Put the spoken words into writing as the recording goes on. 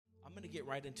get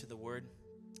right into the word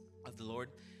of the Lord.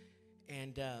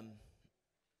 And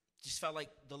just felt like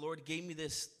the Lord gave me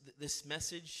this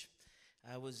message.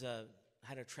 I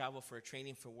had to travel for a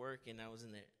training for work, and I was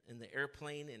in the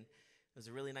airplane, and it was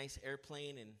a really nice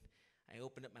airplane, and I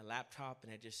opened up my laptop,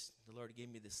 and the Lord gave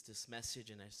me this message,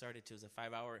 and I started to. It was a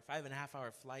 5.5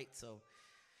 hour flight, so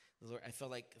the Lord, I feel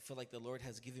like the Lord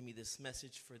has given me this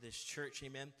message for this church,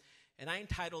 amen. And I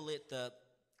entitled it,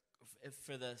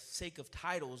 for the sake of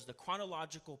titles, the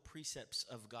Chronological Precepts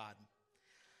of God.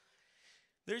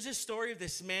 There's a story of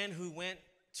this man who went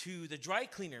to the dry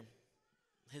cleaner,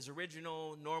 his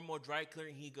original normal dry cleaner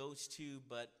he goes to,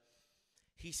 but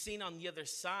he's seen on the other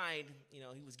side,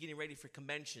 he was getting ready for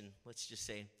convention, let's just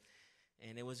say.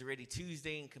 And it was already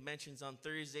Tuesday and convention's on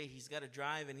Thursday. He's got to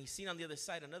drive, and he's seen on the other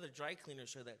side another dry cleaner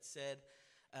store that said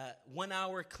 1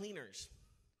 hour cleaners.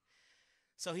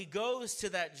 So he goes to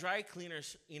that dry cleaner,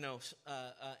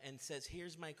 and says,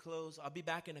 "Here's my clothes. I'll be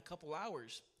back in a couple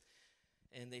hours."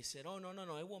 And they said, "Oh,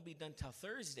 no, it won't be done till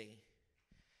Thursday."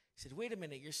 He said, "Wait a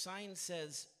minute, your sign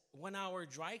says 1 hour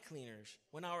dry cleaners,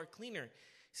 1 hour cleaner."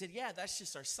 He said, "Yeah, that's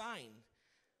just our sign,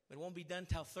 but it won't be done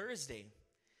till Thursday."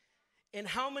 And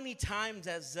how many times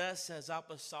as us, as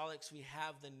apostolics, we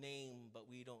have the name, but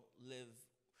we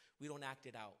don't act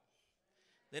it out.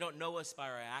 They don't know us by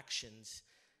our actions.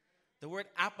 The word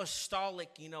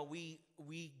apostolic,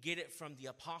 we get it from the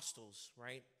apostles,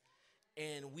 right?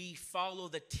 And we follow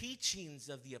the teachings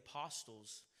of the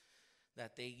apostles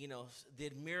that they,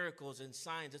 did miracles and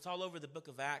signs. It's all over the book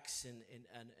of Acts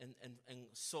and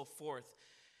so forth.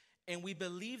 And we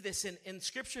believe this, and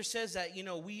Scripture says that,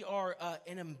 we are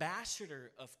an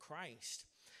ambassador of Christ.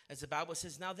 As the Bible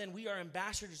says, "Now then, we are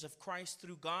ambassadors of Christ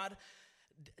through God,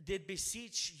 did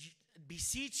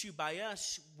beseech you by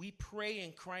us. We pray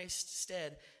in Christ's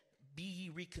stead, be ye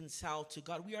reconciled to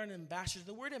God." We are an ambassador.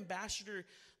 The word ambassador,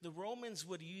 the Romans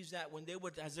would use that when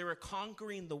as they were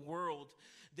conquering the world,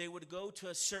 they would go to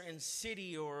a certain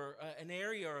city or an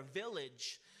area or a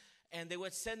village, and they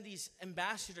would send these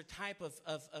ambassador type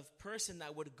of person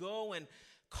that would go and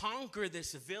conquer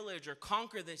this village or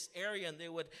conquer this area, and they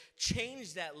would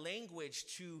change that language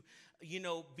to,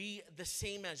 be the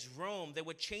same as Rome. They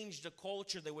would change the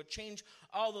culture. They would change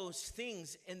all those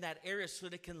things in that area so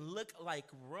that it can look like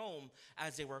Rome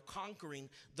as they were conquering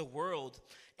the world.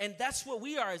 And that's what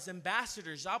we are as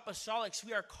ambassadors, apostolics.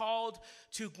 We are called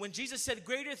to, when Jesus said,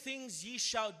 "Greater things ye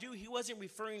shall do," he wasn't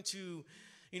referring to,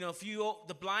 if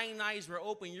the blind eyes were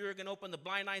open, you're going to open the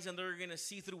blind eyes and they're going to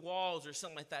see through walls or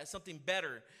something like that, something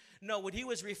better. No, what he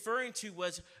was referring to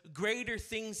was greater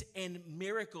things and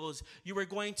miracles. You are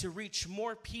going to reach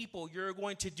more people. You're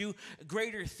going to do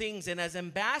greater things. And as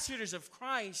ambassadors of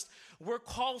Christ, we're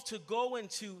called to go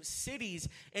into cities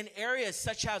and areas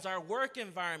such as our work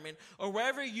environment or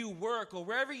wherever you work or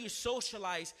wherever you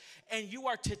socialize, and you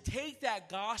are to take that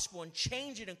gospel and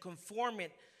change it and conform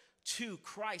it to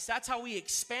Christ. That's how we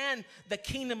expand the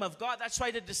kingdom of God. That's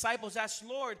why the disciples asked,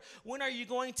 "Lord, when are you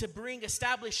going to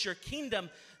establish your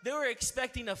kingdom?" They were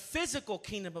expecting a physical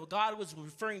kingdom, but God was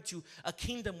referring to a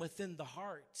kingdom within the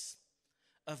hearts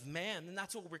of man. And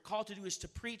that's what we're called to do, is to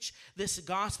preach this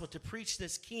gospel, to preach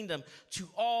this kingdom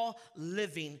to all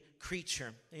living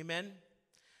creature. Amen.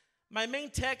 My main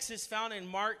text is found in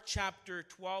Mark chapter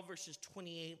 12, verses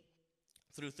 28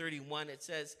 through 31. It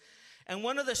says, "And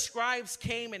one of the scribes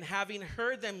came, and having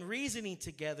heard them reasoning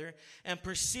together, and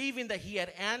perceiving that he had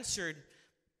answered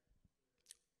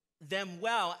them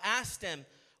well, asked them,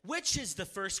 'Which is the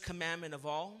first commandment of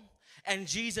all?' And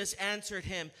Jesus answered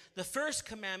him, 'The first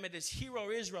commandment is, Hear, O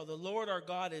Israel, the Lord our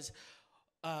God is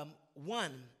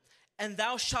one. And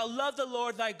thou shalt love the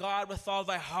Lord thy God with all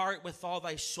thy heart, with all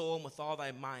thy soul, and with all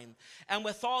thy mind, and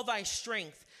with all thy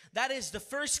strength.' That is the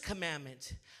first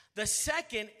commandment. The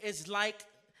second is like,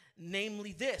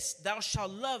 namely this, thou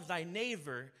shalt love thy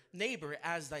neighbor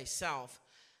as thyself.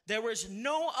 There is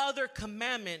no other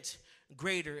commandment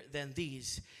greater than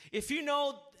these." If you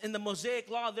know, in the Mosaic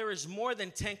Law, there is more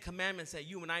than 10 commandments that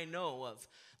you and I know of.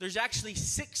 There's actually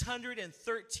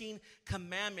 613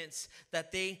 commandments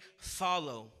that they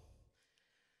follow.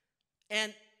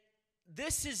 And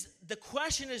the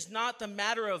question is not the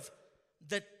matter of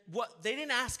what they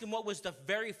didn't ask him what was the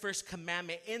very first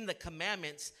commandment in the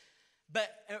commandments,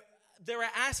 but they were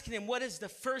asking him, what is the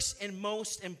first and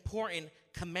most important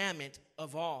commandment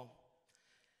of all?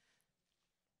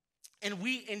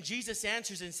 And Jesus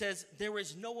answers and says, there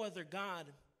is no other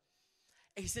God.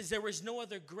 He says, there is no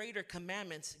other greater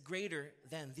commandments greater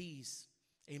than these.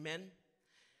 Amen.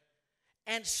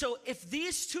 And so if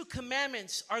these two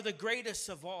commandments are the greatest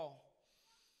of all,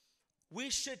 we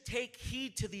should take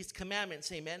heed to these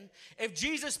commandments, amen? If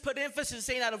Jesus put emphasis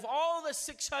saying out of all the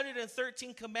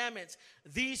 613 commandments,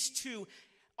 these two,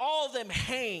 all of them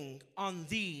hang on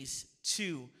these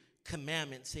two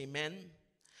commandments, amen?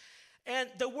 And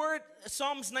the word,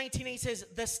 Psalms 19:8 says,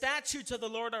 the statutes of the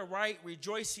Lord are right,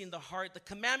 rejoicing the heart. The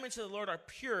commandments of the Lord are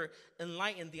pure,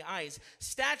 enlighten the eyes.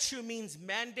 Statute means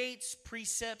mandates,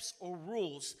 precepts, or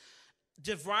rules,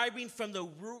 deriving from the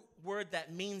root word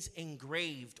that means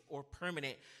engraved or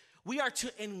permanent. We are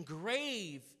to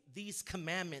engrave these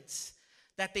commandments,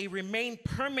 that they remain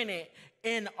permanent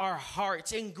in our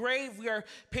hearts. Engraved, we are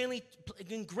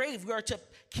to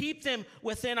keep them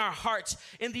within our hearts.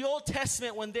 In the Old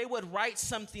Testament, when they would write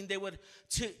something, they would,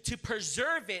 to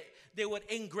preserve it, they would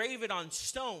engrave it on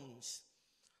stones.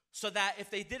 So that if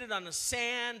they did it on the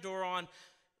sand or on,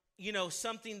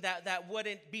 something that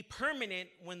wouldn't be permanent,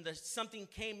 when something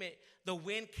came, the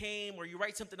wind came, or you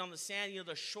write something on the sand,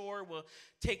 the shore will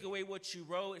take away what you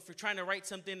wrote. If you're trying to write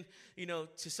something,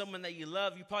 to someone that you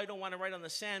love, you probably don't want to write on the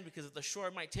sand because the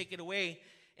shore might take it away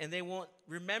and they won't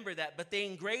remember that. But they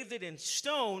engraved it in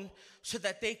stone so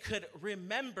that they could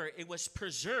remember it was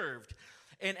preserved.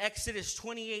 In Exodus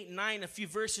 28:9, a few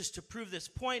verses to prove this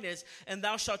point is, and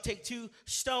thou shalt take 2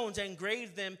 stones and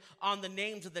engrave them on the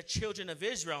names of the children of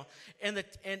Israel. In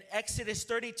Exodus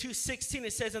 32:16,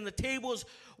 it says, and the tables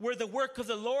were the work of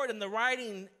the Lord, and the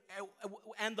writing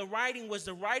was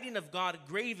the writing of God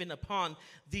graven upon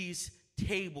these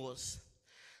tables.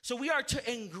 So we are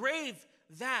to engrave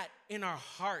that in our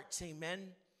hearts,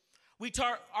 amen. We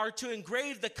are to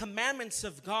engrave the commandments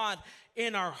of God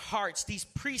in our hearts, these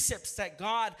precepts that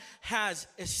God has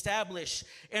established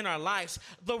in our lives.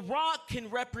 The rock can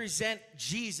represent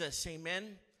Jesus,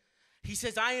 amen. He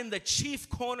says, I am the chief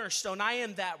cornerstone. I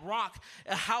am that rock,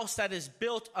 a house that is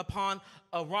built upon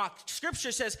a rock.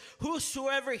 Scripture says,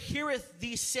 whosoever heareth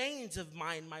these sayings of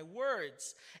mine, my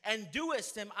words, and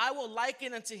doeth them, I will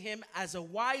liken unto him as a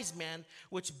wise man,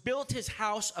 which built his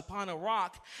house upon a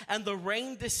rock. And the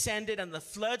rain descended, and the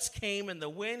floods came, and the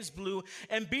winds blew,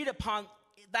 and beat upon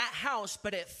that house,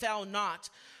 but it fell not,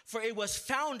 for it was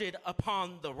founded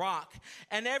upon the rock.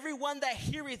 And everyone that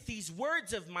heareth these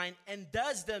words of mine and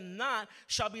does them not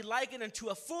shall be likened unto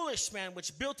a foolish man,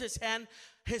 which built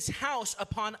his house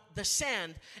upon the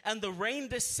sand. And the rain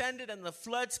descended, and the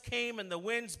floods came, and the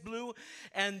winds blew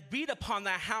and beat upon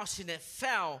that house, and it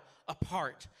fell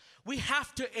apart. We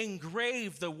have to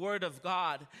engrave the word of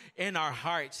God in our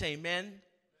hearts, amen.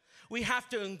 We have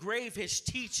to engrave his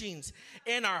teachings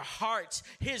in our hearts.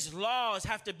 His laws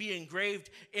have to be engraved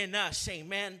in us.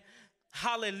 Amen.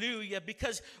 Hallelujah.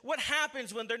 Because what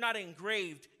happens when they're not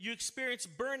engraved? You experience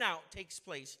burnout takes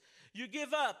place. You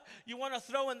give up. You want to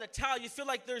throw in the towel. You feel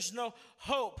like there's no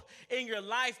hope in your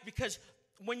life, because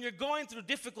when you're going through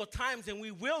difficult times, and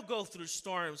we will go through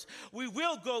storms, we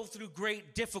will go through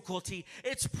great difficulty.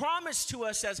 It's promised to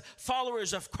us as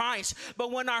followers of Christ.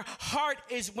 But when our heart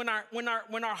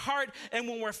and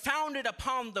when we're founded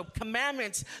upon the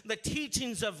commandments, the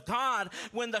teachings of God,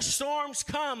 when the storms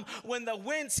come, when the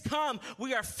winds come,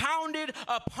 we are founded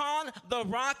upon the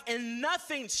rock, and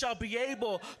nothing shall be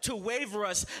able to waver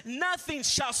us. Nothing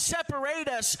shall separate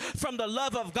us from the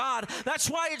love of God. That's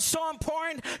why it's so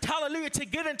important, hallelujah,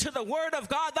 to get into the word of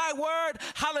God. Thy word,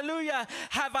 hallelujah,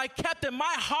 have I kept in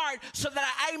my heart, so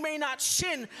that I may not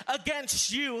sin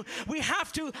against you. We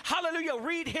have to, hallelujah,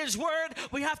 read his word.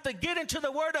 We have to get into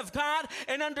the word of God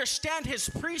and understand his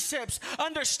precepts,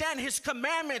 understand his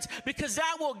commandments, because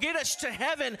that will get us to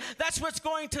heaven. That's what's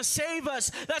going to save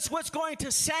us. That's what's going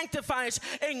to sanctify us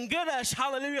and get us,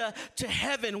 hallelujah, to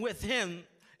heaven with him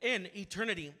in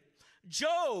eternity.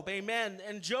 Job, amen.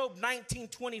 In Job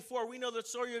 19:24, we know the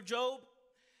story of Job.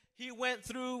 He went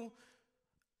through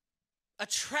a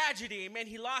tragedy, amen.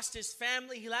 He lost his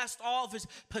family. He lost all of his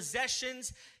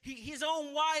possessions. His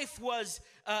own wife was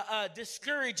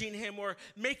discouraging him, or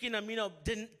making him,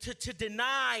 to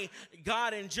deny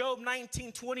God. In Job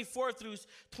 19:24 through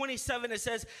 27, it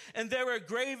says, and they were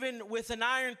graven with an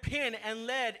iron pin and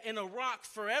lead in a rock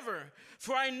forever.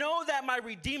 For I know that my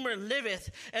Redeemer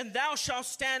liveth, and thou shalt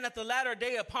stand at the latter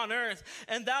day upon earth,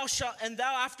 and thou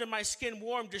after my skin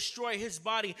warm destroy his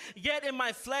body. Yet in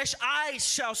my flesh I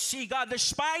shall see God.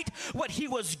 Despite what he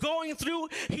was going through,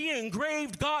 he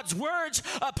engraved God's words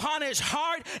upon his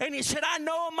heart, and he said, I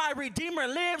know my Redeemer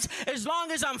lives. As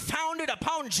long as I'm founded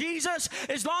upon Jesus,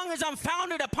 as long as I'm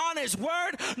founded upon his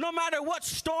word, no matter what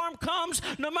storm comes,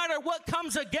 no matter what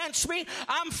comes against me,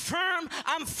 I'm firm.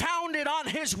 I'm founded on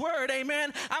his word.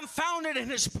 Amen. I'm founded in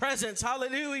his presence.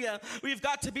 Hallelujah. We've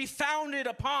got to be founded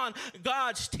upon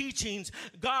God's teachings,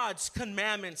 God's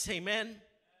commandments. Amen.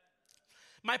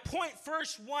 My point,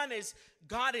 first one, is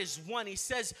God is one. He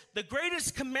says the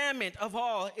greatest commandment of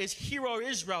all is, Hear, O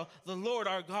Israel, the Lord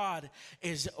our God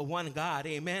is one God.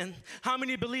 Amen. How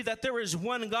many believe that there is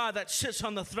one God that sits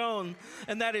on the throne,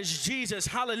 and that is Jesus?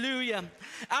 Hallelujah.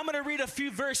 I'm going to read a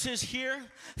few verses here.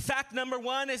 Fact number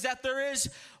one is that there is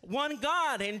one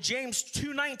God. In James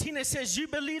 2:19, it says, you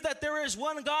believe that there is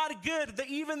one God, good.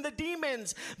 Even the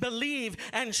demons believe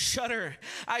and shudder.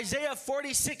 Isaiah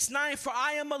 46:9, for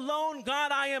I am alone,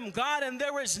 God, I am God, and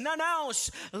there is none else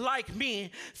like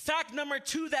me. Fact number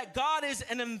two, that God is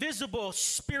an invisible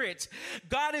spirit.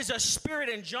 God is a spirit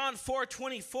in John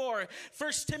 4:24.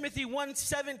 1 Timothy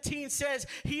 1:17 says,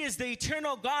 he is the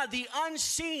eternal God, the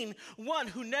unseen one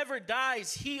who never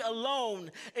dies. He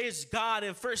alone is God.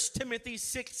 In 1 Timothy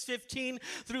 6:15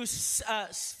 through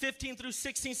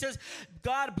 16 says,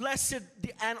 God blessed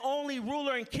and only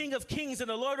ruler and King of kings and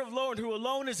the Lord of lords, who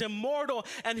alone is immortal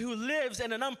and who lives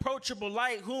in an unapproachable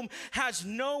light, whom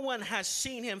no one has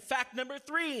seen him. Fact number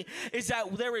three is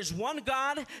that there is one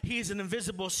God. He is an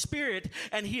invisible spirit,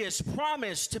 and he has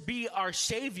promised to be our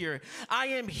Savior. I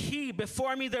am he.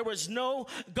 Before me there was no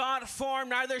God formed,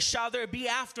 neither shall there be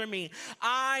after me.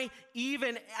 I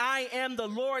am the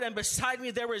Lord, and beside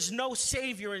me there is no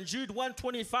Savior. In Jude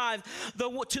 1:25,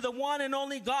 to the one and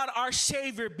only God, our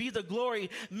Savior, be the glory,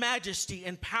 majesty,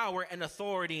 and power and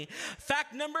authority.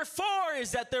 Fact number four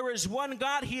is that there is one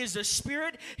God. He is the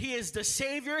Spirit. He is the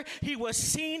Savior. He was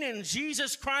seen in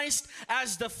Jesus Christ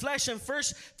as the flesh. In 1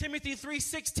 Timothy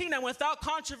 3:16, and without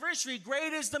controversy,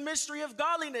 great is the mystery of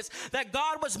godliness, that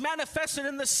God was manifested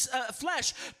in the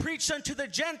flesh, preached unto the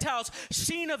Gentiles,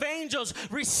 seen of angels,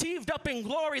 received up in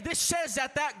glory. This says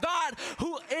that God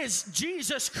who is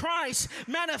Jesus Christ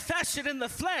manifested in the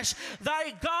flesh,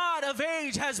 thy God of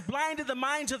age has blinded the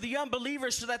minds of the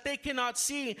unbelievers so that they cannot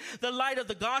see the light of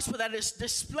the gospel that is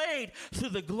displayed through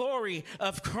the glory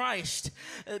of Christ.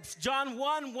 John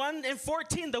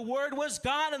 1:1-14, the Word was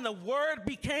God, and the Word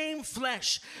became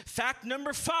flesh. Fact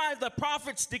number five, the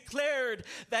prophets declared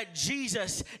that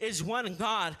Jesus is one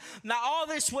God. Now all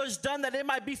this was done that it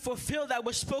might be fulfilled that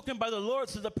was spoken by the Lord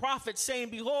through the prophets, saying,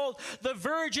 behold, the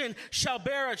virgin shall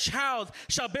bear a child,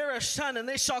 shall bear a son, and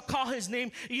they shall call his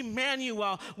name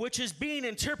Emmanuel, which is being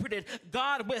interpreted,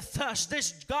 God with us.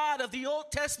 This God of the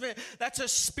Old Testament, that's a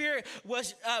spirit,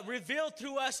 was revealed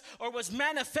through us, or was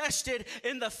manifested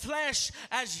in the flesh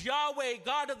as Yahweh,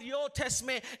 God of the Old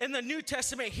Testament. In the New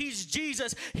Testament, he's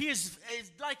Jesus. He is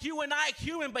like you and I,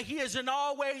 human, but he is in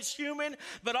all ways human,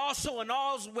 but also in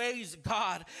all ways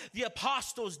God. The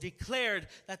apostles declared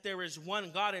that there is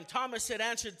one God, and Thomas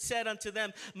said unto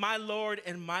them, my Lord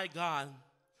and my God.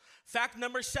 Fact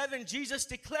number seven, Jesus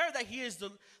declared that he is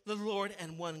the Lord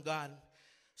and one God.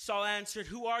 Saul answered,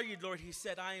 who are you, Lord? He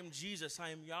said, I am Jesus, I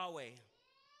am Yahweh.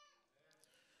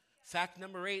 Fact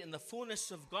number eight, in the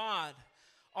fullness of God,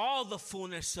 all the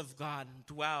fullness of God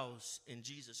dwells in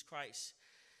Jesus Christ.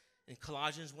 In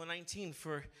Colossians 1:19,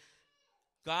 for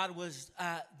God was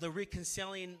the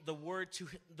reconciling the world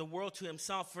to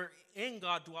himself, for in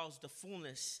God dwells the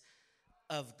fullness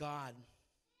of God.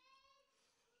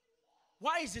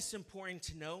 Why is this important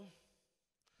to know?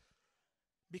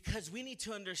 Because we need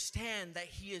to understand that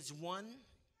he is one.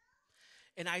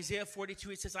 In Isaiah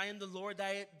 42, it says, I am the Lord,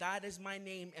 that is my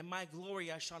name, and my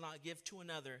glory I shall not give to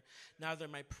another, neither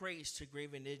my praise to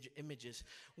graven images.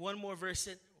 One more verse.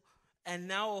 And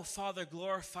now, O Father,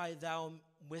 glorify thou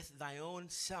with thy own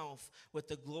self, with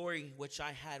the glory which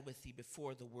I had with thee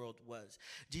before the world was.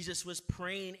 Jesus was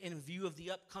praying in view of the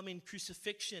upcoming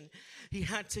crucifixion. He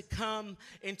had to come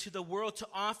into the world to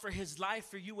offer his life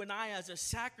for you and I as a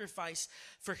sacrifice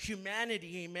for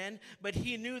humanity, amen. But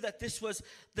he knew that this was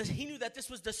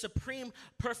the supreme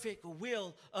perfect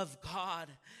will of God.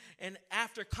 And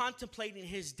after contemplating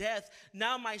his death,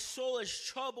 now my soul is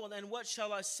troubled, and what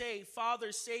shall I say?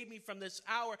 Father, save me from this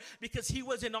hour. Because he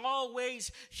was in all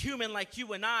ways human like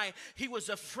you and I. He was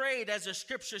afraid, as the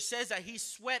scripture says, that he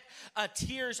sweat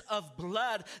tears of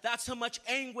blood. That's how much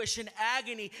anguish and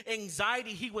agony,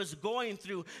 anxiety he was going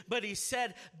through. But he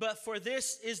said, but for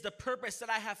this is the purpose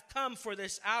that I have come for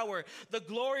this hour. The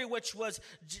glory which was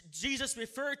Jesus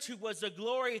referred to was the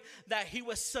glory that he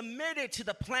was submitted to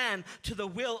the plan, to the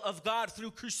will of God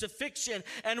through crucifixion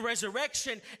and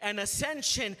resurrection and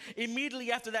ascension. Immediately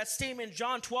after that statement,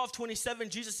 John 12:27,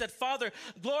 Jesus said, Father,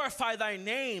 glorify thy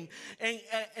name.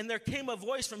 And there came a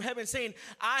voice from heaven saying,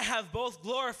 I have both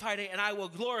glorified it and I will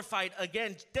glorify it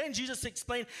again. Then Jesus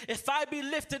explained, if I be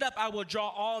lifted up, I will draw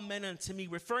all men unto me.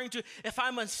 Referring to, if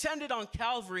I'm ascended on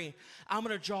Calvary, I'm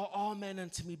going to draw all men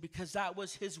unto me, because that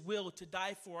was his will, to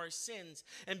die for our sins.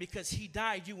 And because he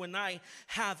died, you and I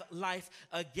have life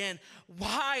again.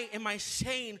 Why am I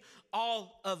saying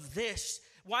all of this?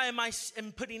 Why am I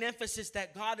putting emphasis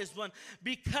that God is one?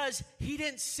 Because he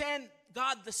didn't send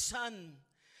God the Son.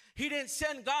 He didn't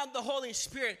send God the Holy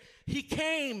Spirit. He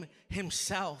came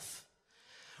himself.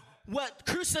 What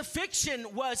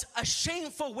crucifixion was, a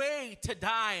shameful way to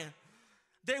die.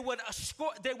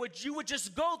 You would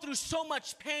just go through so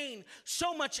much pain,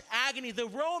 so much agony. The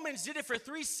Romans did it for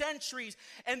 3 centuries,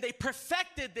 and they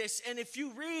perfected this. And if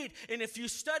you read and if you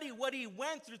study what he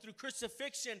went through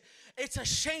crucifixion, it's a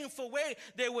shameful way.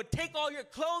 They would take all your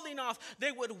clothing off.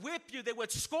 They would whip you. They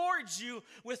would scourge you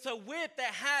with a whip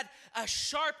that had a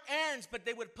sharp ends, but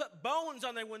they would put bones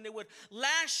on there. When they would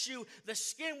lash you, the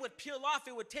skin would peel off.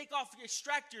 It would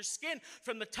extract your skin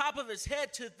from the top of his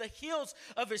head to the heels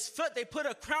of his foot. They put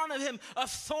a crown of him of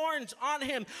thorns on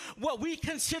him. What we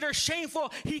consider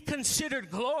shameful, he considered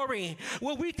glory.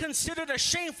 What we considered a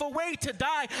shameful way to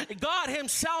die, God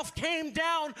himself came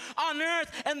down on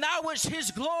earth, and that was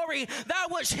his glory. That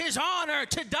was his honor,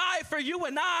 to die for you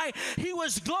and I. He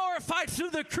was glorified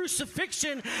through the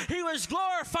crucifixion. He was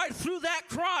glorified through that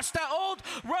cross, that old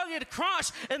rugged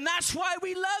cross. And that's why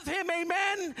we love him,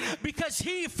 amen? Because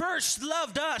he first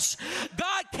loved us.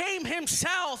 God came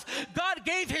himself. God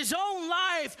gave his own life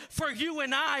for you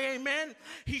and I, amen?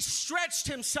 He stretched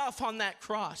himself on that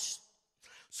cross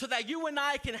so that you and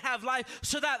I can have life,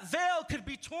 so that veil could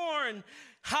be torn.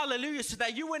 Hallelujah. So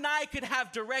that you and I could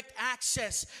have direct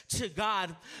access to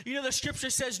God. You know, the scripture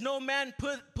says, no man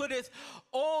putteth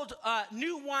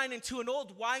new wine into an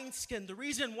old wineskin. The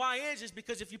reason why is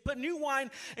because if you put new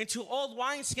wine into old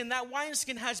wineskin, that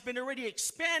wineskin has been already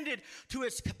expanded to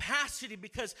its capacity.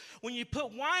 Because when you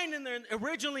put wine in there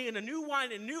originally in a new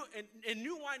wine and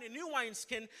new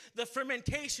wineskin, the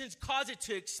fermentations cause it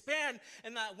to expand,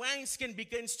 and that wineskin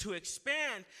begins to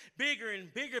expand bigger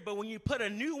and bigger. But when you put a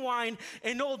new wine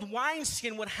in old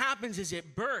wineskin, what happens is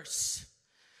it bursts.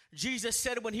 Jesus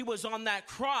said when he was on that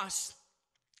cross,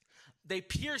 they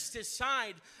pierced his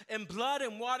side, and blood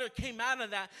and water came out of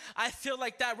that. I feel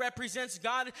like that represents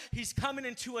God. He's coming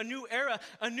into a new era,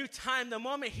 a new time. The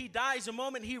moment he dies, the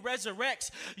moment he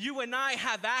resurrects, you and I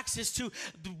have access to.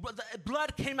 The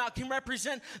blood came out, can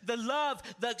represent the love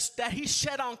that he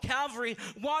shed on Calvary.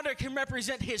 Water can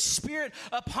represent his spirit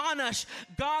upon us.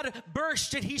 God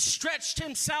bursted. He stretched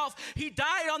himself. He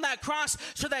died on that cross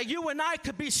so that you and I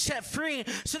could be set free,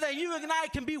 so that you and I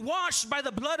can be washed by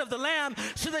the blood of the Lamb,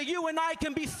 so that you and I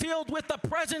can be filled with the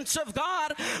presence of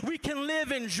God. We can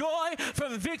live in joy,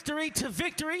 from victory to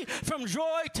victory, from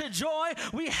joy to joy.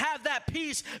 We have that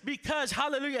peace because,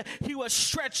 hallelujah, he was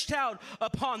stretched out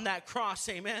upon that cross.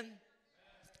 Amen.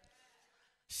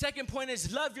 Second point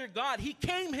is love your God. He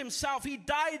came himself. He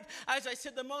died, as I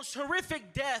said, the most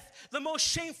horrific death, the most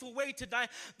shameful way to die.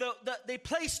 They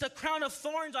placed a crown of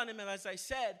thorns on him, as I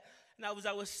said. And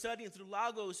I was studying through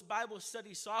Logos Bible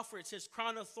study software. It says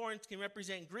crown of thorns can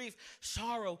represent grief,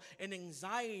 sorrow, and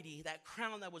anxiety. That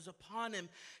crown that was upon him.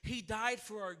 He died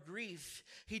for our grief.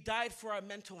 He died for our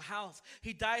mental health.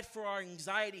 He died for our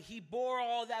anxiety. He bore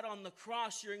all that on the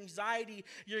cross, your anxiety,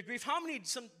 your grief. How many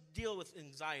deal with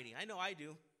anxiety? I know I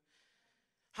do.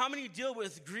 How many deal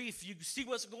with grief? You see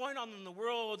what's going on in the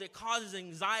world. It causes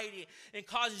anxiety. It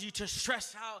causes you to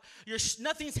stress out.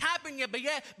 Nothing's happened yet, but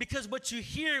yet because what you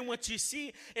hear and what you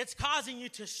see, it's causing you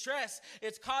to stress.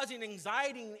 It's causing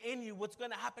anxiety in you. What's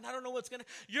going to happen? I don't know what's going to.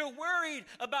 You're worried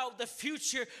about the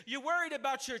future. You're worried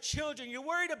about your children. You're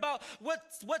worried about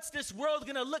what's this world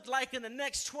going to look like in the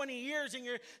next 20 years, and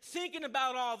you're thinking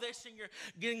about all this, and your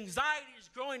anxiety is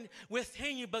growing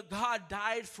within you. But God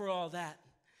died for all that.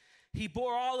 He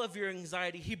bore all of your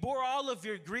anxiety. He bore all of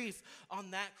your grief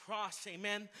on that cross.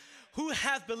 Amen. Who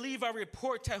hath believed our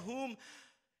report, to whom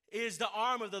is the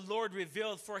arm of the Lord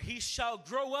revealed? For he shall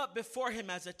grow up before him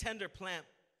as a tender plant,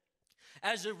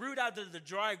 as a root out of the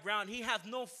dry ground. He hath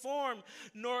no form,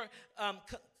 nor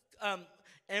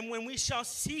and when we shall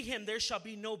see him, there shall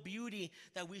be no beauty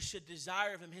that we should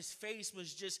desire of him. His face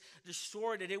was just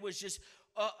distorted. It was just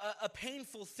a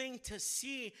painful thing to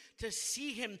see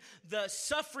him, the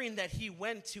suffering that he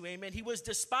went to. Amen. He was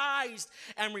despised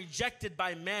and rejected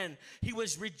by men. He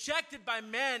was rejected by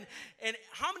men. And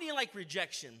how many like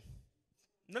rejection?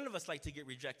 None of us like to get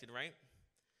rejected, right?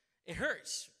 It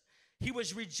hurts. He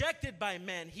was rejected by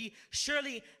men. He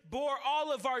surely bore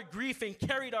all of our grief and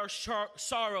carried our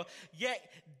sorrow, yet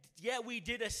Yet we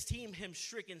did esteem him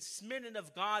stricken, smitten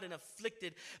of God, and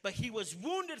afflicted. But he was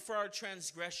wounded for our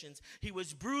transgressions. He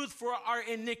was bruised for our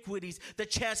iniquities. The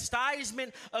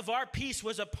chastisement of our peace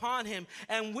was upon him.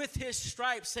 And with his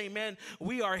stripes, amen,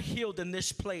 we are healed in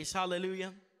this place.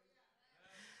 Hallelujah.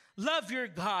 Love your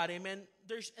God, amen.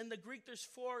 In the Greek, there's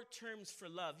 4 terms for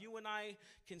love. You and I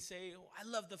can say, oh, I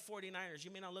love the 49ers.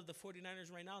 You may not love the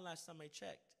 49ers right now, last time I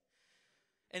checked.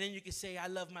 And then you can say, I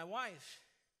love my wife.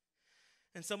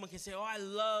 And someone can say, oh, I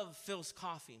love Phil's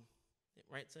coffee.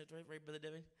 Right, right, Brother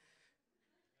Devin?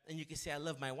 And you can say, I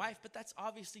love my wife. But that's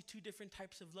obviously 2 different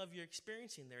types of love you're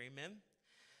experiencing there, amen?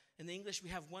 In the English, we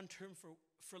have 1 term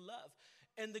for love.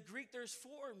 In the Greek, there's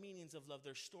 4 meanings of love.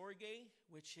 There's storge,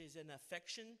 which is an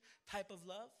affection type of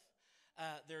love.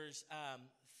 There's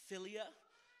philia,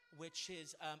 which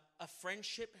is a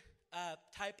friendship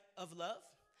type of love.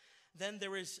 Then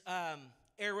there is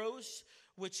eros,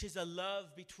 which is a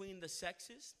love between the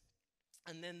sexes.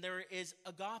 And then there is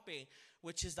agape,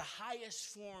 which is the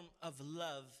highest form of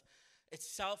love. It's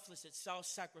selfless, it's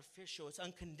self-sacrificial, it's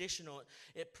unconditional,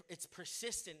 it's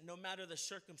persistent no matter the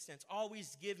circumstance,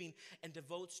 always giving and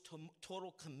devotes to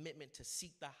total commitment to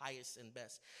seek the highest and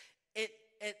best.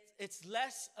 It's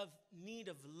less of need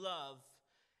of love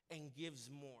and gives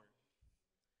more.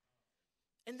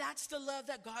 And that's the love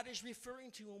that God is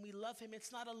referring to when we love him.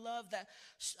 It's not a love that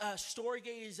storge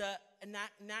is a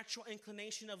natural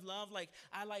inclination of love, like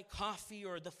I like coffee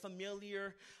or the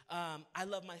familiar, I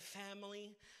love my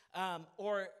family,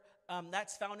 or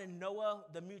that's found in Noah,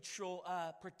 the mutual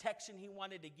protection he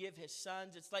wanted to give his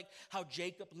sons. It's like how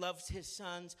Jacob loves his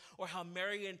sons, or how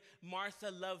Mary and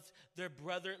Martha loved their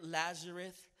brother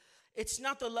Lazarus. It's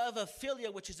not the love of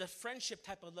philia, which is a friendship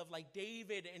type of love like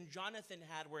David and Jonathan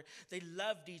had, where they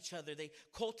loved each other. They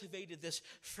cultivated this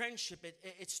friendship.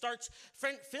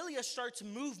 Philia starts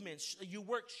movements. You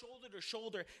work shoulder to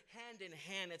shoulder, hand in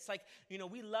hand. It's like,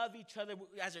 we love each other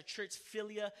as a church.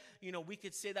 Philia, we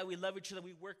could say that we love each other.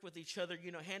 We work with each other,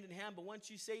 hand in hand. But once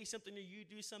you say something or you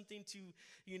do something to,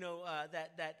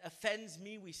 that offends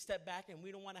me, we step back and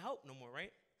we don't want to help no more,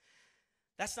 right?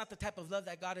 That's not the type of love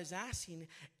that God is asking.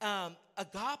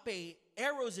 Agape,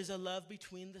 eros, is a love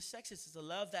between the sexes. It's a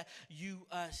love that you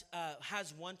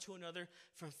has one to another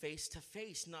from face to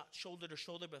face, not shoulder to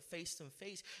shoulder, but face to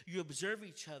face. You observe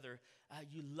each other.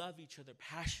 You love each other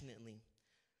passionately.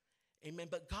 Amen.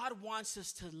 But God wants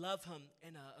us to love him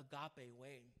in an agape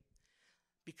way,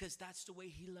 because that's the way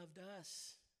he loved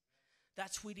us.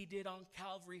 That's what he did on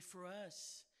Calvary for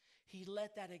us. He led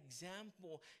that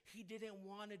example. He didn't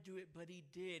want to do it, but he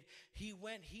did. He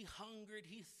went, he hungered,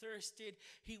 he thirsted.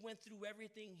 He went through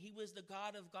everything. He was the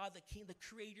God of God, the King, the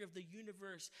creator of the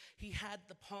universe. He had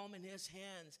the palm in his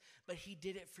hands, but he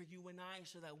did it for you and I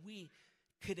so that we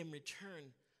could in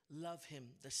return love him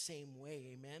the same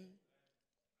way. Amen.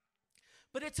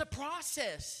 But it's a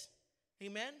process.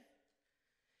 Amen.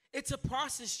 It's a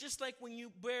process, just like when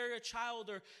you bear a child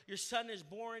or your son is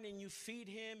born and you feed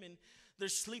him and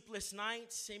there's sleepless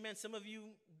nights. Amen. Some of you,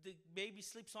 the baby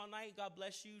sleeps all night. God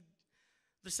bless you.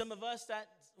 There's some of us that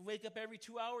wake up every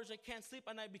 2 hours. I can't sleep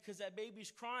at night because that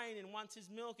baby's crying and wants his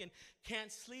milk and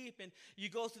can't sleep. And you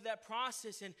go through that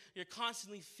process and you're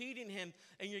constantly feeding him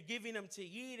and you're giving him to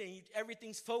eat, and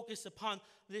everything's focused upon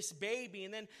this baby.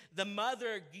 And then the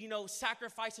mother,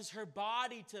 sacrifices her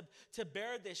body to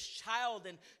bear this child,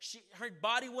 and her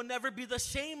body will never be the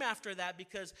same after that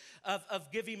because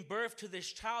of giving birth to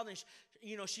this child. And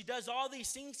she does all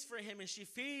these things for him, and she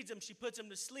feeds him, she puts him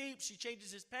to sleep, she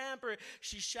changes his pamper,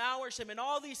 she showers him, and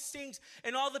all these things.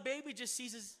 And all the baby just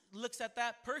looks at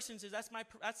that person and says,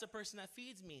 that's the person that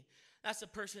feeds me. That's the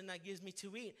person that gives me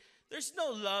to eat. There's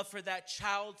no love for that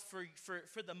child,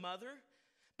 for the mother.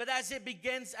 But as they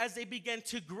begin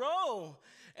to grow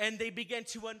and they begin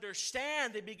to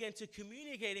understand, they begin to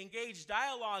communicate, engage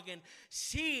dialogue, and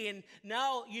see, and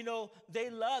now,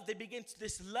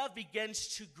 this love begins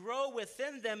to grow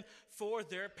within them for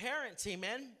their parents.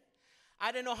 Amen.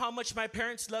 I didn't know how much my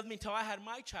parents loved me until I had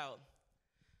my child.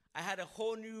 I had a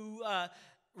whole new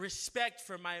respect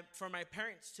for my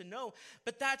parents to know.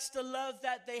 But that's the love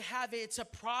that they have. It's a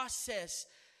process.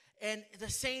 And the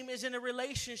same is in a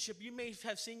relationship. You may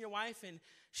have seen your wife and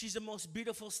she's the most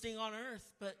beautiful thing on earth,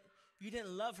 but you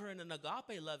didn't love her in an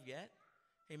agape love yet.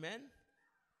 Amen?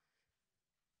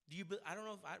 I don't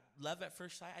know if love at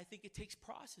first sight. I think it takes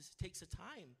process. It takes a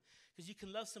time. Because you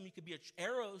can love someone, you could be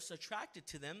eros, attracted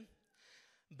to them,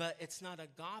 but it's not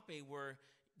agape where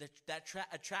that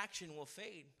attraction will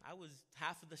fade. I was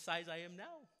half of the size I am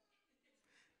now.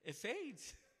 It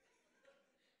fades.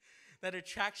 That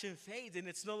attraction fades, and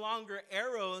it's no longer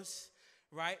eros,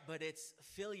 right? But it's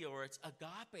philia, or it's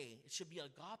agape. It should be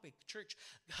agape. Church,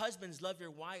 husbands, love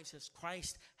your wives as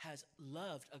Christ has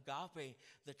loved, agape,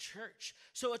 the church.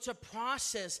 So it's a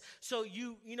process. So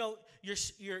you know,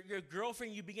 your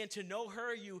girlfriend, you begin to know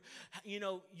her. You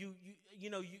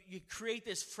create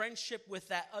this friendship with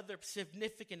that other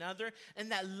significant other,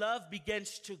 and that love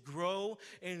begins to grow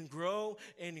and grow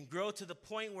and grow to the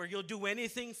point where you'll do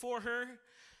anything for her,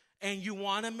 and you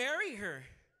want to marry her.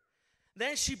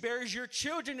 Then she bears your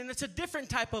children, and it's a different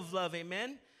type of love,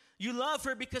 amen? You love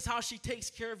her because how she takes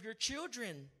care of your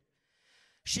children.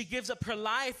 She gives up her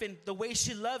life, and the way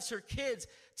she loves her kids,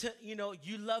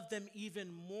 you love them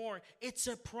even more. It's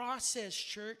a process,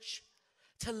 church,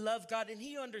 to love God, and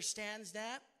he understands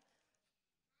that.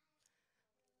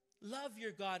 Love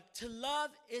your God. To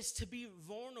love is to be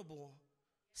vulnerable,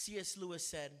 C.S. Lewis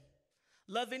said.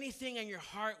 Love anything, and your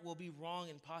heart will be wrong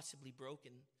and possibly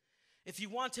broken. If you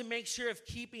want to make sure of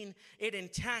keeping it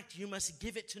intact, you must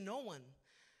give it to no one,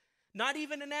 not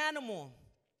even an animal.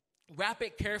 Wrap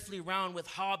it carefully around with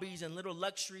hobbies and little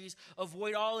luxuries.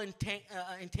 Avoid all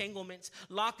entanglements.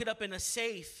 Lock it up in a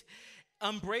safe,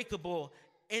 unbreakable,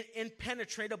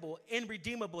 impenetrable,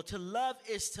 irredeemable. To love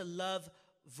is to love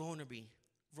vulnerably.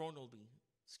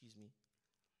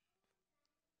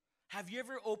 Have you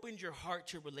ever opened your heart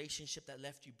to a relationship that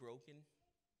left you broken?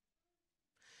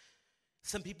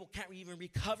 Some people can't even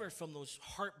recover from those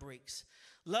heartbreaks.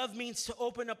 Love means to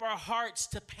open up our hearts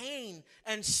to pain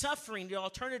and suffering. The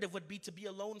alternative would be to be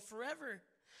alone forever.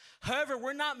 However,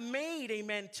 we're not made,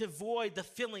 amen, to void the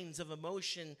feelings of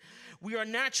emotion. We are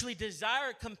naturally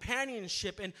desire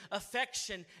companionship and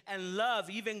affection and love.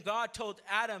 Even God told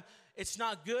Adam, it's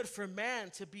not good for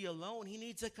man to be alone. He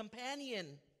needs a companion.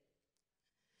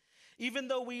 Even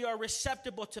though we are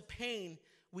receptible to pain,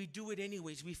 we do it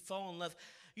anyways. We fall in love.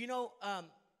 You know,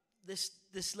 this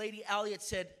lady Elliot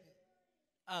said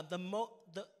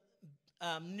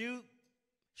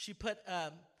she put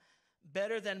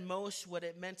better than most what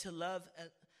it meant to love.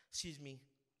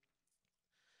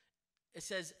 It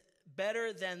says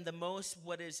better than the most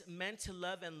what is meant to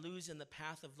love and lose in the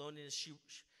path of loneliness.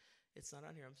 It's not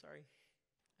on here. I'm sorry,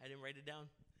 I didn't write it down.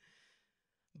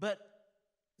 But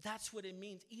that's what it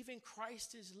means. Even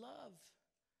Christ is love.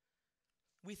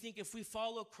 We think if we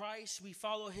follow Christ, we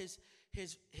follow his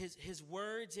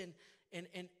words and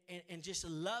just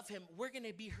love him, we're going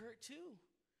to be hurt too.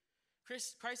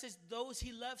 Christ says those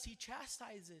he loves, he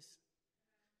chastises.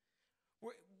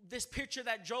 This picture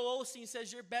that Joel Osteen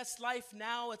says, your best life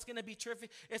now, it's going to be terrific.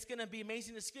 It's going to be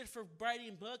amazing. It's good for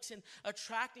writing books and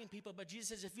attracting people. But Jesus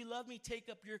says, if you love me, take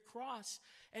up your cross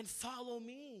and follow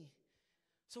me.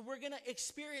 So we're going to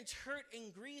experience hurt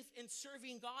and grief in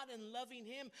serving God and loving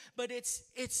him. But it's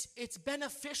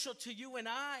beneficial to you and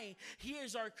I. He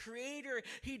is our creator.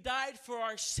 He died for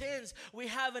our sins. We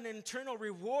have an eternal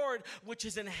reward, which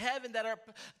is in heaven, that our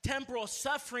temporal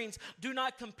sufferings do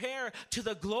not compare to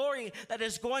the glory that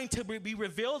is going to be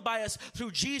revealed by us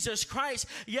through Jesus Christ.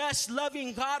 Yes,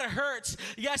 loving God hurts.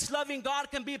 Yes, loving God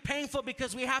can be painful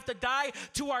because we have to die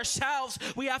to ourselves.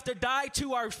 We have to die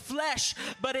to our flesh.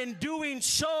 But in doing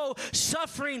so,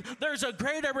 suffering, there's a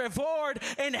greater reward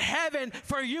in heaven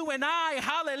for you and I.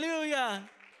 Hallelujah.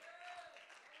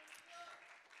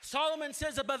 Solomon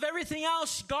says, above everything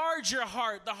else, guard your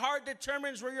heart. The heart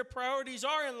determines where your priorities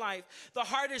are in life. The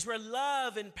heart is where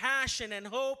love and passion and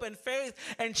hope and faith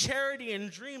and charity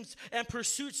and dreams and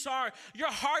pursuits are.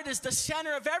 Your heart is the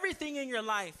center of everything in your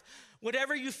life.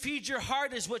 Whatever you feed your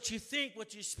heart is what you think,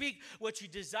 what you speak, what you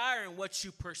desire, and what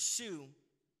you pursue.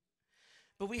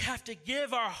 But we have to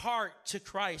give our heart to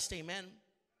Christ, amen.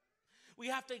 We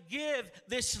have to give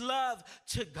this love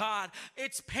to God.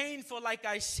 It's painful, like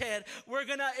I said. We're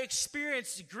going to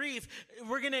experience grief.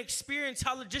 We're going to experience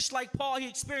how, just like Paul, he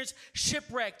experienced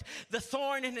shipwrecked, the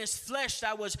thorn in his flesh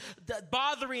that was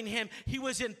bothering him. He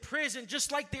was in prison,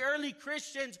 just like the early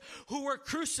Christians who were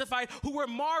crucified, who were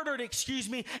martyred,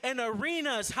 in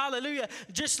arenas, hallelujah.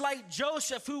 Just like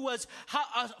Joseph, who was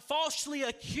falsely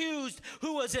accused,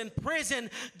 who was in prison.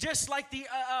 Just like the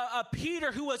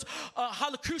Peter, who was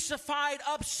crucified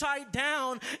upside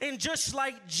down, and just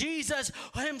like Jesus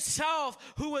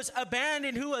himself, who was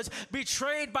abandoned, who was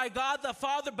betrayed by God the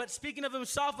Father, but speaking of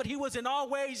himself, but he was in all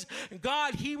ways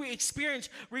God. He experienced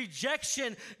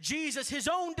rejection. Jesus, his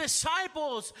own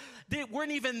disciples, they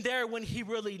weren't even there when he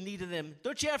really needed them.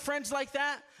 Don't you have friends like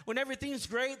that? When everything's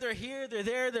great, they're here, they're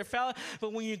there, they're fellow.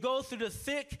 But when you go through the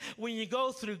thick, when you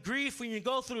go through grief, when you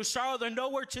go through sorrow, they're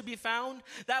nowhere to be found.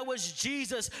 That was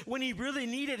Jesus when he really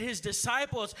needed his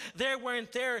disciples. They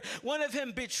weren't there. One of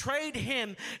them betrayed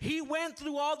him. He went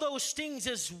through all those things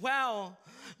as well.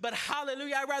 But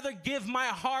hallelujah, I'd rather give my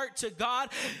heart to God.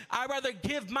 I'd rather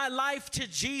give my life to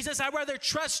Jesus. I'd rather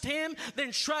trust him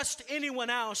than trust anyone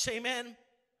else. Amen.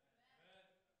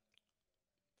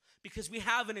 Because we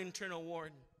have an eternal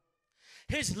reward.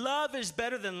 His love is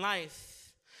better than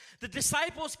life. The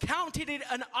disciples counted it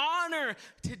an honor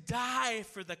to die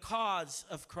for the cause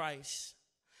of Christ.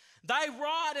 Thy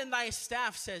rod and thy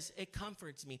staff, says, it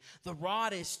comforts me. The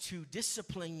rod is to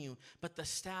discipline you, but the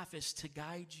staff is to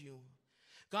guide you.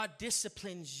 God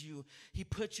disciplines you. He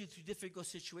puts you through difficult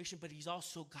situations, but he's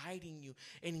also guiding you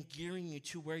and gearing you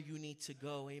to where you need to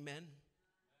go. Amen.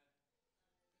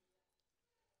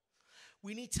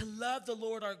 We need to love the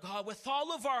Lord our God with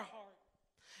all of our heart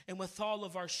and with all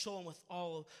of our soul and with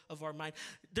all of our mind.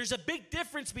 There's a big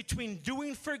difference between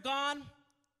doing for God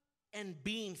and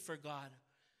being for God.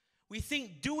 We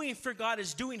think doing for God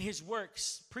is doing his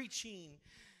works, preaching,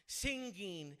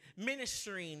 singing,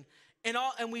 ministering, and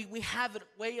we have it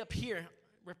way up here.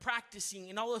 We're practicing,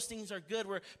 and all those things are good.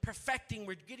 We're perfecting,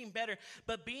 we're getting better.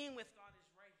 But being with God is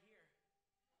right here.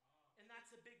 And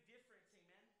that's a big difference,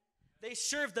 amen? They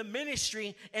serve the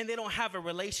ministry, and they don't have a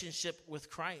relationship with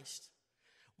Christ.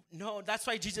 No, that's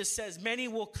why Jesus says, many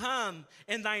will come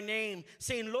in thy name,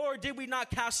 saying, Lord, did we not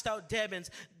cast out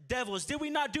devils? Did we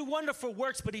not do wonderful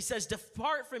works? But he says,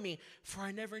 depart from me, for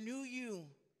I never knew you.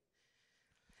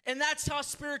 And that's how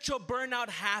spiritual burnout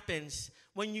happens,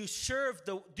 when you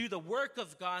do the work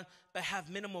of God, but have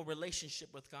minimal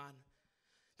relationship with God.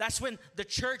 That's when the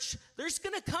church is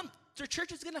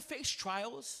going to face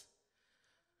trials.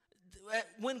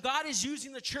 When God is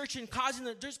using the church and causing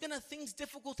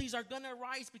difficulties are going to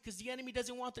arise because the enemy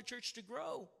doesn't want the church to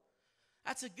grow.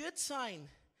 That's a good sign.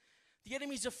 The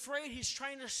enemy's afraid. He's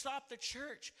trying to stop the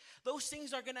church. Those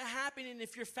things are going to happen. And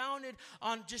if you're founded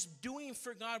on just doing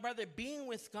for God, rather being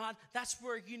with God, that's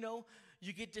where,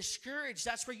 you get discouraged.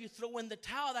 That's where you throw in the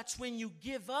towel. That's when you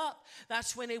give up.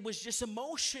 That's when it was just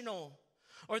emotional.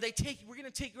 Or we're going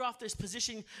to take you off this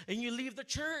position and you leave the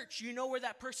church. You know where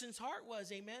that person's heart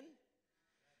was. Amen.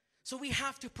 So we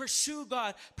have to pursue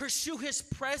God, pursue his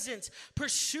presence,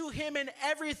 pursue him in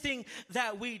everything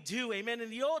that we do. Amen. In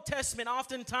the Old Testament,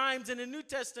 oftentimes in the New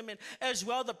Testament as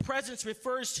well, the presence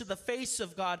refers to the face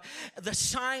of God. The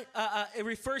sign, it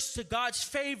refers to God's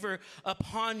favor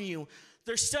upon you.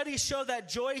 Their studies show that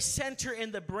joy center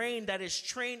in the brain that is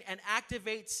trained and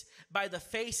activates by the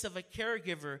face of a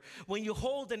caregiver. When you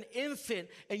hold an infant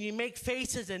and you make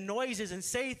faces and noises and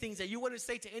say things that you wouldn't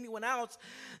say to anyone else,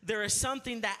 there is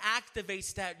something that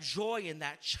activates that joy in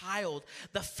that child.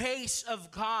 The face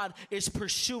of God is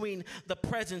pursuing the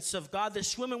presence of God.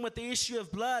 This woman with the issue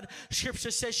of blood, scripture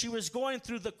says she was going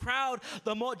through the crowd.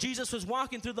 Jesus was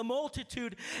walking through the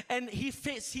multitude, and he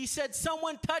said,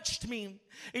 someone touched me.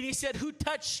 And he said, who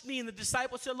touched me? And the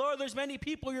disciples said, Lord, there's many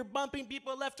people. You're bumping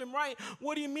people left and right.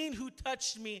 What do you mean, who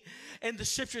touched me? And the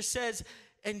scripture says,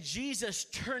 and Jesus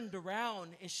turned around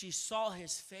and she saw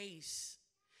his face.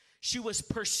 She was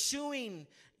pursuing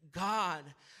God.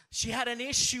 She had an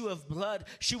issue of blood.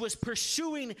 She was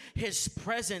pursuing his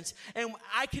presence. And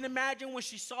I can imagine when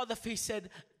she saw the face, said,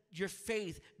 your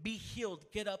faith, be healed,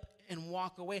 get up and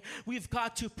walk away. We've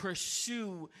got to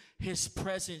pursue his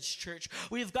presence, church.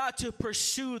 We've got to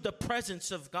pursue the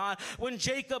presence of God. When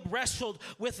Jacob wrestled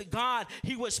with God,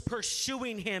 he was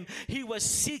pursuing him. He was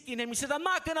seeking him. He said, I'm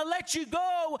not going to let you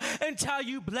go until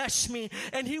you bless me.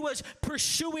 And he was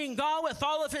pursuing God with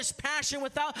all of his passion,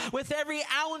 with every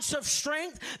ounce of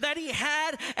strength that he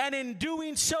had. And in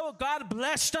doing so, God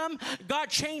blessed him. God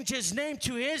changed his name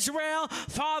to Israel,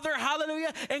 Father,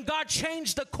 hallelujah. And God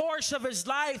changed the course of his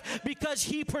life because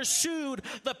he pursued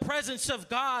the presence of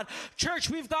God. Church,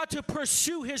 we've got to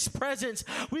pursue his presence.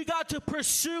 We got to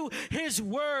pursue his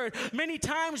word. Many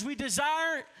times we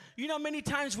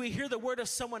hear the word of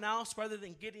someone else rather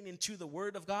than getting into the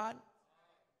word of God.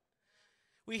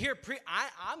 We hear,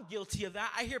 I'm guilty of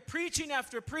that. I hear preaching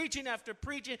after preaching after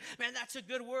preaching. Man, that's a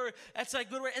good word. That's a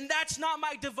good word. And that's not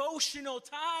my devotional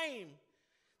time.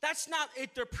 That's not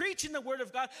it. They're preaching the word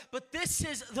of God, but this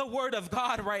is the word of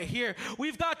God right here.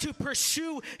 We've got to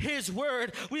pursue his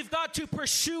word. We've got to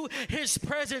pursue his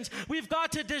presence. We've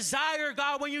got to desire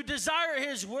God. When you desire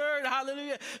his word,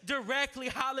 hallelujah, directly,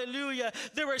 hallelujah,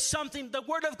 there is something. The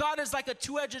word of God is like a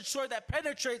two-edged sword that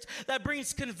penetrates, that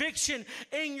brings conviction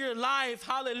in your life,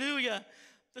 hallelujah.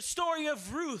 The story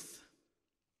of Ruth.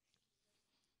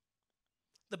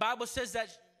 The Bible says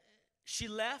that she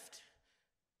left.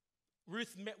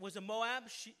 Ruth was a Moab.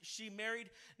 She married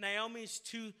Naomi's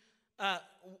two.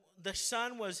 The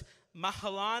son was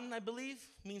Mahalan, I believe,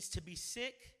 means to be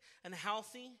sick and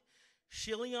healthy.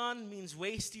 Shilion means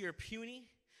wasty or puny.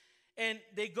 And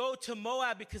they go to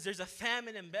Moab because there's a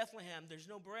famine in Bethlehem. There's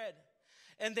no bread.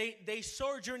 And they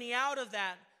sojourning out of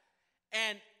that.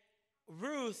 And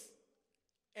Ruth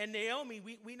and Naomi,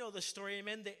 we know the story,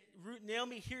 amen.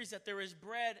 Naomi hears that there is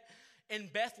bread in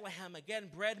Bethlehem. Again,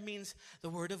 bread means the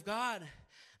word of God.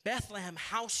 Bethlehem,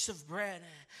 house of bread.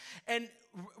 And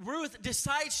Ruth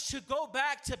decides to go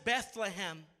back to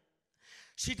Bethlehem.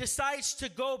 She decides to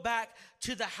go back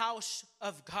to the house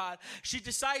of God. She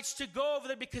decides to go over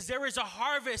there because there is a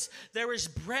harvest. There is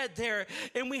bread there.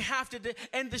 And we have to,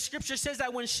 and the scripture says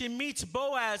that when she meets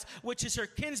Boaz, which is her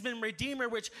kinsman redeemer,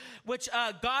 which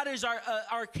God is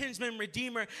our kinsman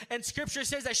redeemer. And scripture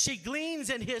says that she gleans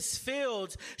in his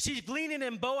fields. She's gleaning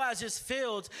in Boaz's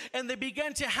fields. And they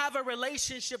begin to have a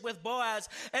relationship with Boaz.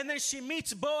 And then she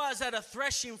meets Boaz at a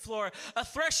threshing floor. A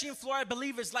threshing floor, I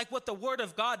believe, is like what the word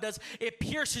of God does. It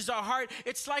pierces our heart.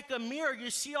 It's like a mirror. You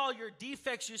see all your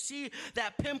defects. You see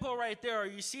that pimple right there, or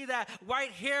you see that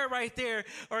white hair right there,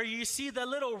 or you see the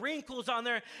little wrinkles on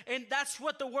there. And that's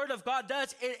what the word of God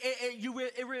does.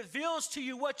 It reveals to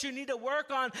you what you need to work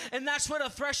on. And that's what a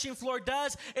threshing floor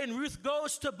does. And Ruth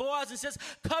goes to Boaz and says,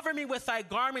 cover me with thy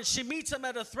garments. She meets him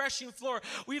at a threshing floor.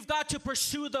 We've got to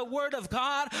pursue the word of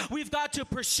God. We've got to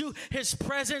pursue his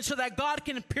presence so that God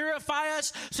can purify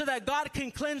us, so that God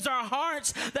can cleanse our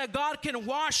hearts, that God can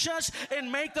wash us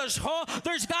and make us whole.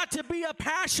 There's got to be a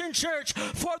passion, church,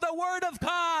 for the word of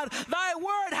God. Thy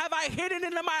word have I hidden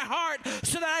into my heart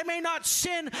so that I may not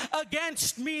sin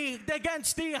against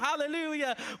thee.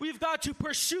 Hallelujah. We've got to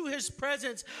pursue his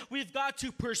presence. We've got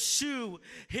to pursue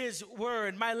his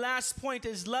word. My last point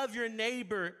is love your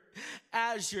neighbor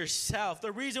as yourself.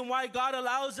 The reason why God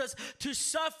allows us to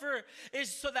suffer is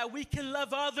so that we can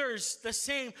love others the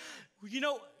same. You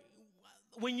know,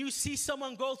 when you see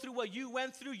someone go through what you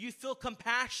went through, you feel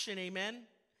compassion, amen?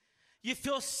 You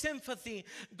feel sympathy.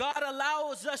 God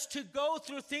allows us to go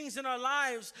through things in our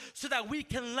lives so that we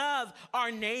can love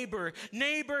our neighbor.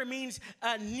 Neighbor means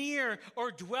near or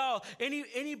dwell.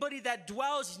 Anybody that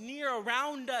dwells near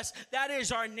around us, that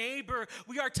is our neighbor.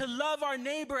 We are to love our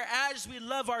neighbor as we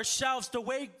love ourselves. The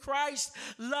way Christ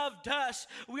loved us,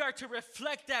 we are to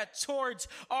reflect that towards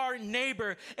our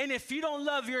neighbor. And if you don't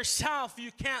love yourself,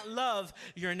 you can't love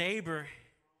your neighbor.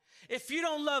 If you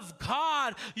don't love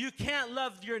God, you can't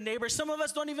love your neighbor. Some of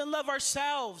us don't even love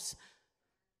ourselves.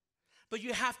 But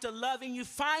you have to love, and you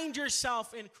find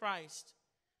yourself in Christ.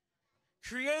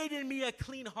 Create in me a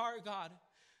clean heart, God.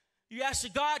 You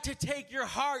ask God to take your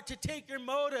heart, to take your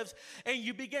motives, and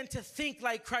you begin to think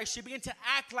like Christ. You begin to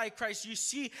act like Christ. You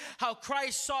see how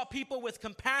Christ saw people with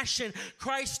compassion.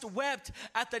 Christ wept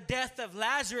at the death of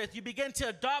Lazarus. You begin to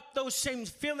adopt those same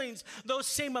feelings, those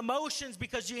same emotions,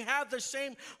 because you have the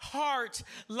same heart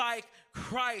like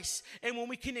Christ. And when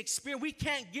we can experience, we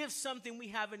can't give something we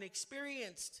haven't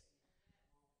experienced.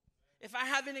 If I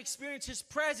haven't experienced his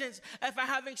presence, if I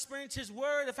haven't experienced his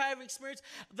word, if I haven't experienced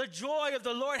the joy of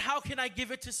the Lord, how can I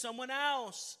give it to someone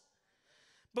else?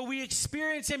 But we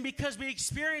experience him because we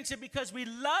experience it because we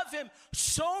love him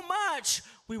so much,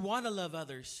 we want to love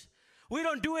others. We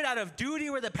don't do it out of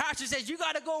duty where the pastor says, you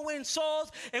got to go win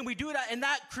souls, and we do it, and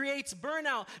that creates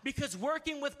burnout because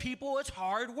working with people is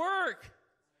hard work.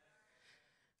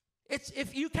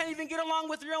 If you can't even get along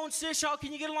with your own sis, how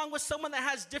can you get along with someone that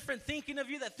has different thinking of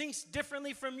you, that thinks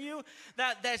differently from you,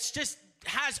 that's just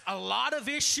has a lot of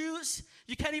issues?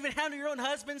 You can't even handle your own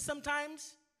husband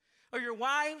sometimes, or your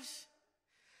wives.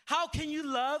 How can you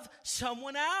love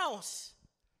someone else?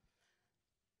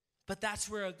 But that's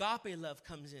where agape love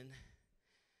comes in.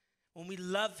 When we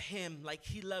love him like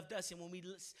he loved us, and when we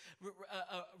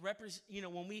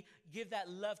when we give that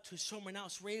love to someone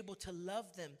else, we're able to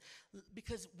love them.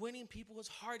 Because winning people is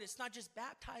hard. It's not just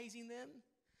baptizing them.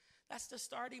 That's the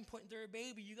starting point. They're a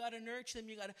baby. You got to nurture them.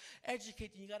 You got to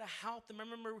educate them. You got to help them. I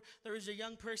remember there was a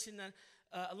young person that,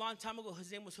 a long time ago. His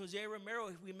name was Jose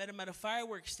Romero. We met him at a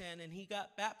fireworks stand, and he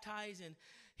got baptized, and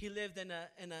he lived in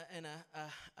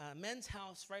a men's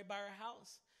house right by our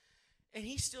house. And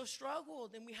he still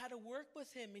struggled, and we had to work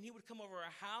with him. And he would come over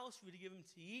our house. We would give him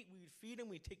to eat. We would feed him.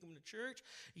 We'd take him to church.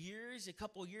 A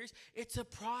couple years. It's a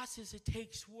process. It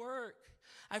takes work.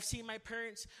 I've seen my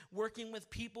parents working with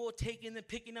people, picking them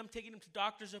to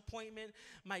doctor's appointment.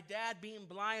 My dad being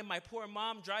blind. My poor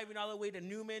mom driving all the way to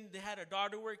Newman. They had a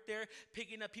daughter work there,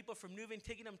 picking up people from Newman,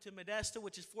 taking them to Modesto,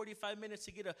 which is 45 minutes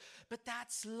to get But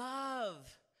that's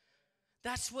love.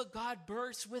 That's what God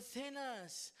births within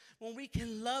us. When we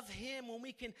can love him, when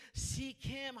we can seek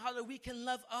him, how we can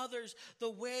love others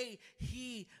the way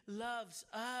he loves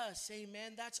us.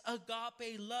 Amen. That's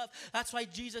agape love. That's why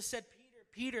Jesus said,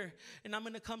 Peter, and I'm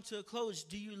going to come to a close.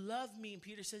 Do you love me? And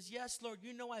Peter says, yes, Lord,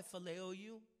 you know I phileo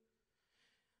you.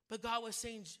 But God was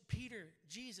saying, Peter,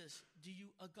 Jesus, do you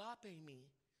agape me?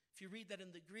 If you read that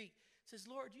in the Greek, it says,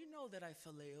 Lord, you know that I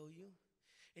phileo you.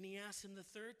 And he asked him the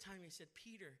third time, he said,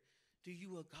 Peter, do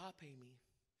you agape me?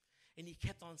 And he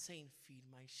kept on saying, feed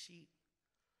my sheep.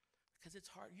 Because it's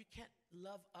hard. You can't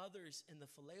love others in the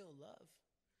phileo love.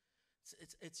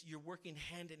 It's you're working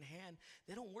hand in hand.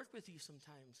 They don't work with you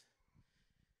sometimes.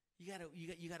 You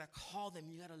gotta call them.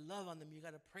 You gotta love on them. You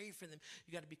gotta pray for them.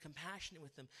 You gotta be compassionate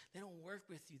with them. They don't work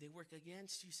with you. They work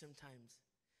against you sometimes.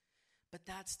 But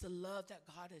that's the love that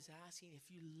God is asking. If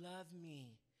you love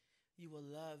me, you will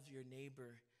love your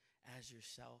neighbor as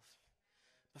yourself.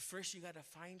 But first, you gotta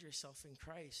find yourself in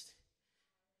Christ.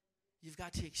 You've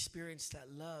got to experience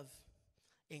that love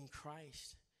in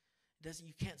Christ.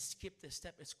 You can't skip this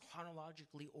step. It's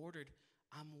chronologically ordered.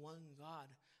 I'm one God.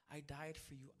 I died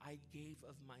for you. I gave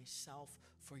of myself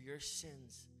for your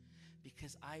sins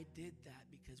because I did that,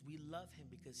 because we love him,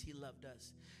 because he loved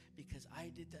us. Because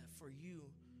I did that for you,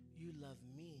 you love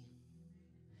me.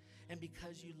 And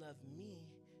because you love me,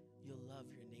 you'll love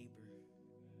your neighbor.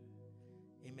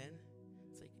 Amen?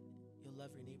 It's like you'll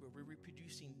love your neighbor. We're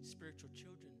reproducing spiritual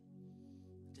children.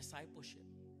 Discipleship.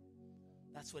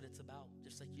 That's what it's about.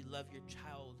 Just like you love your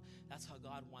child, that's how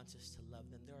God wants us to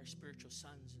love them. They're our spiritual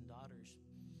sons and daughters.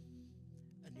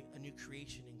 A new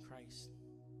creation in Christ.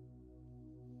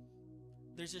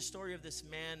 There's a story of this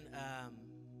man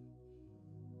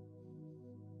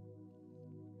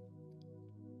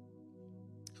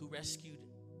who rescued,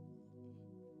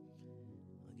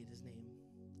 I'll get his name,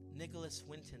 Nicholas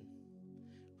Winton,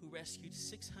 who rescued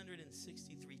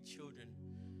 663 children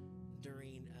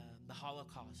during the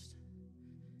Holocaust.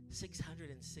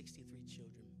 663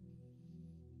 children.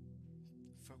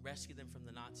 Rescued them from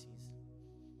the Nazis.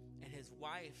 And his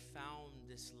wife found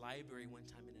this library one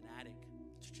time in an attic.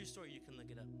 It's a true story. You can look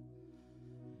it up.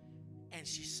 And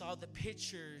she saw the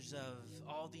pictures of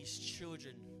all these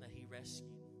children that he rescued.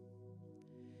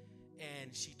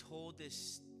 And she told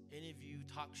this interview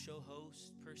talk show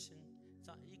host person,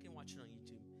 you can watch it on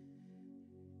YouTube.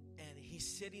 And he's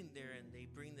sitting there and they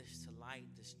bring this to light,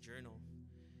 this journal.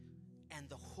 And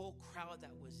the whole crowd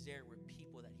that was there were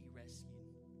people that he rescued.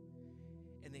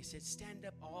 And they said, stand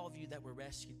up, all of you that were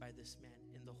rescued by this man.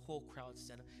 And the whole crowd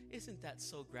stood up. Isn't that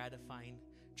so gratifying?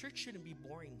 Church shouldn't be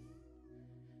boring.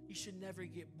 You should never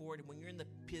get bored. When you're in the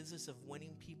business of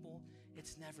winning people,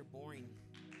 it's never boring.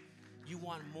 You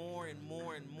want more and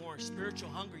more and more. Spiritual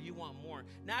hunger, you want more.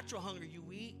 Natural hunger, you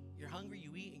eat. You're hungry, you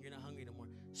eat, and you're not hungry no more.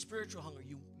 Spiritual hunger,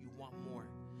 you want more.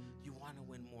 You want to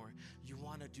win more. You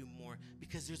want to do more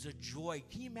because there's a joy.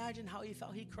 Can you imagine how he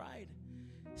felt? He cried.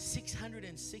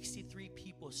 663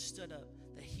 people stood up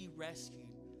that he rescued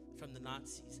from the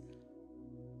Nazis.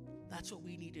 That's what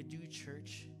we need to do,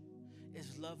 church,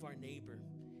 is love our neighbor.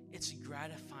 It's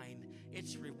gratifying.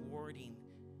 It's rewarding.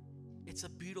 It's a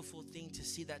beautiful thing to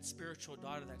see that spiritual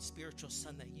daughter, that spiritual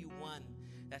son that you won,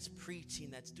 that's preaching,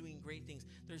 that's doing great things.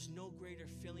 There's no greater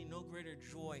feeling, no greater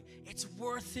joy. It's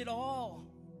worth it all.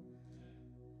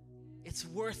 It's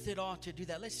worth it all to do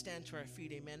that. Let's stand to our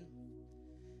feet, amen.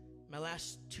 My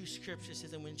last two scriptures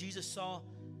says, and when Jesus saw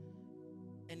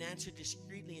and answered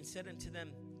discreetly and said unto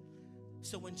them,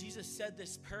 so when Jesus said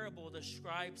this parable, the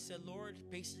scribe said, Lord,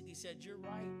 basically said, you're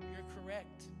right, you're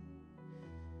correct.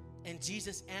 And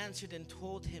Jesus answered and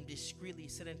told him discreetly,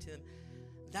 said unto him,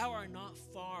 thou art not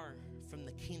far from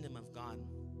the kingdom of God.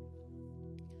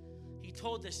 He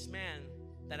told this man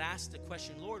that asked the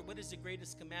question, Lord, what is the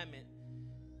greatest commandment?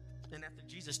 And after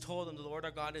Jesus told him, the Lord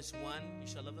our God is one. You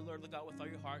shall love the Lord God with all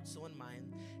your heart, soul, and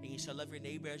mind. And you shall love your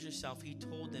neighbor as yourself. He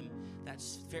told him, that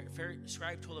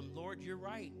scribe told him, Lord, you're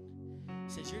right.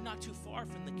 He says, you're not too far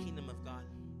from the kingdom of God.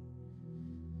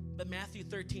 But Matthew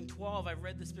 13:12, I've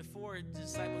read this before. The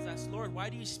disciples asked, Lord, why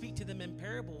do you speak to them in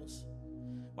parables?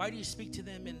 Why do you speak to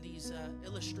them in these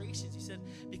illustrations? He said,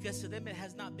 because to them it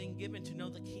has not been given to know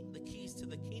the keys to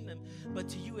the kingdom, but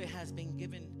to you it has been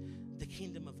given the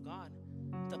kingdom of God.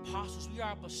 The apostles, we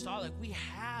are apostolic.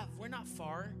 We're not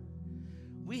far.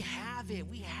 We have it.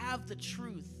 We have the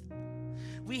truth.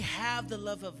 We have the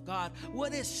love of God.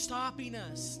 What is stopping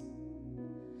us?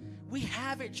 We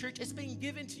have it, church. It's been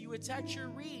given to you. It's at your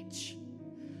reach.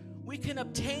 We can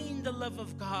obtain the love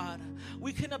of God.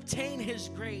 We can obtain his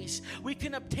grace. We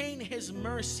can obtain his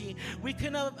mercy. We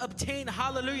can obtain,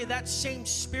 hallelujah, that same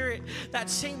spirit, that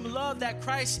same love that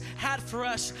Christ had for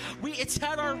us. It's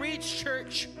at our reach,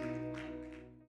 church.